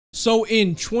So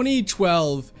in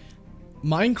 2012,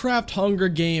 Minecraft Hunger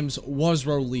Games was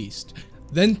released.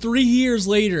 Then 3 years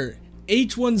later,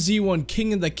 H1Z1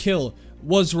 King of the Kill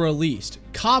was released,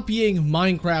 copying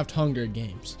Minecraft Hunger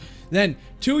Games. Then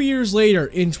 2 years later,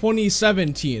 in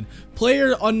 2017,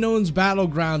 PlayerUnknown's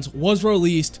Battlegrounds was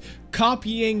released,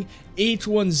 copying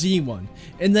H1Z1.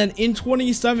 And then in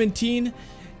 2017,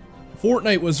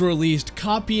 Fortnite was released,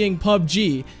 copying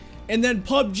PUBG. And then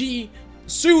PUBG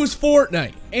sues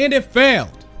Fortnite, and it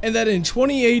failed. And then in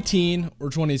 2018 or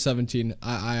 2017,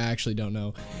 I actually don't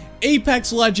know,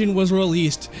 Apex Legends was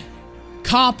released,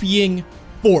 copying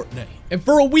Fortnite. And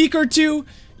for a week or two,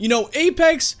 you know,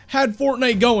 Apex had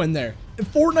Fortnite going there.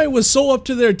 Fortnite was so up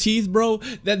to their teeth, bro,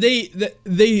 that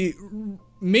they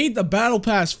made the battle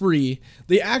pass free.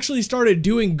 They actually started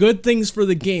doing good things for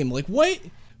the game. Like, what?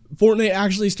 Fortnite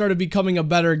actually started becoming a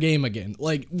better game again.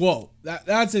 Like, whoa,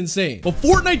 that's insane. But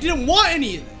Fortnite didn't want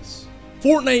any of this.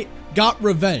 Fortnite got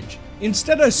revenge.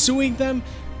 Instead of suing them,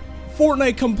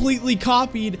 Fortnite completely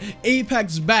copied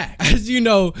Apex back. As you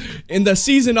know, in the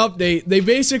season update, they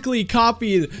basically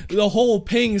copied the whole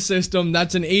ping system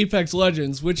that's in Apex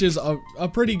Legends, which is a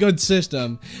pretty good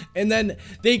system. And then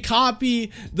they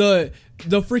copy the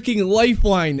freaking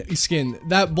lifeline skin,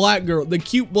 that black girl, the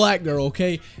cute black girl,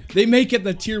 okay? They make it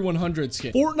the tier 100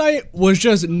 skin. Fortnite was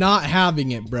just not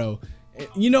having it, bro.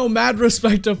 You know, mad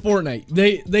respect to Fortnite.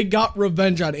 They got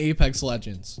revenge on Apex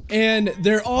Legends. And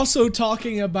they're also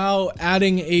talking about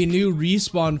adding a new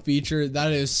respawn feature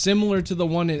that is similar to the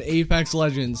one in Apex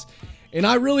Legends. And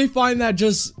I really find that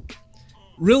just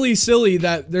really silly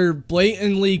that they're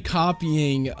blatantly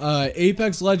copying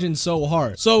Apex Legends so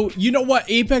hard. So you know what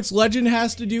Apex Legends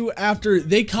has to do after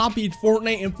they copied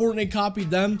Fortnite and Fortnite copied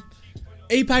them?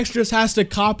 Apex just has to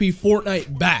copy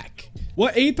Fortnite back.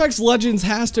 What Apex Legends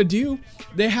has to do,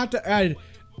 they have to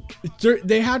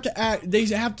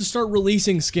start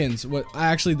releasing skins. What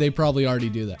actually, they probably already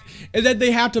do that. And then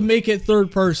they have to make it third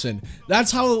person.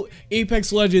 That's how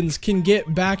Apex Legends can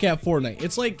get back at Fortnite.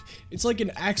 It's like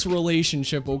an ex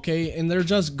relationship, okay? And they're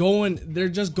just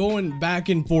going back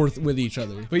and forth with each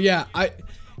other. But yeah,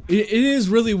 it is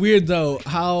really weird though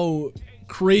how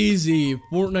crazy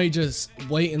Fortnite just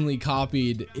blatantly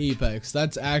copied Apex.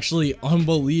 That's actually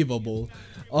unbelievable.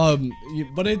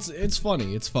 But it's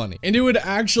funny, and it would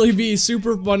actually be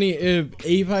super funny if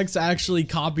Apex actually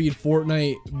copied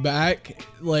Fortnite back,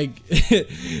 like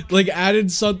like added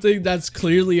something that's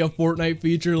clearly a Fortnite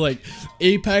feature, like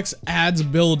Apex adds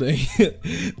building.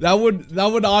 that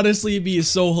would honestly be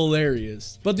so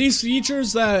hilarious. But these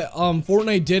features that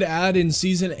Fortnite did add in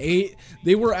season 8,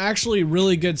 they were actually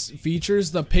really good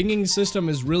features. The pinging system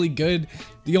is really good.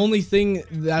 The only thing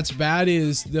that's bad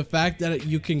is the fact that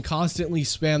you can constantly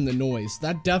spam the noise.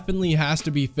 That definitely has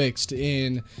to be fixed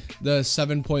in the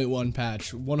 7.1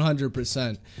 patch,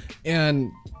 100%.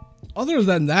 And other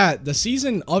than that, the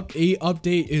season 8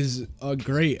 update is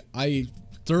great. I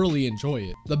thoroughly enjoy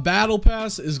it. The battle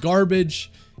pass is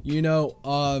garbage. You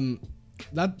know,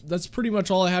 that's pretty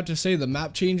much all I have to say. The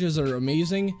map changes are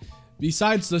amazing.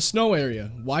 Besides the snow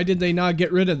area, why did they not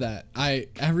get rid of that?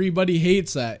 Everybody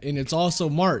hates that, and it's also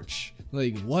March.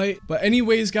 Like, what? But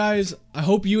anyways, guys, I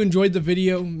hope you enjoyed the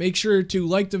video. Make sure to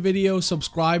like the video,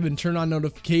 subscribe, and turn on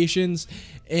notifications.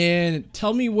 And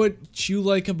tell me what you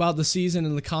like about the season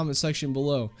in the comment section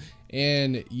below.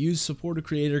 And use supporter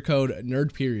creator code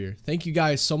Nerdperior. Thank you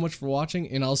guys so much for watching,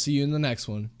 and I'll see you in the next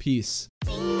one. Peace.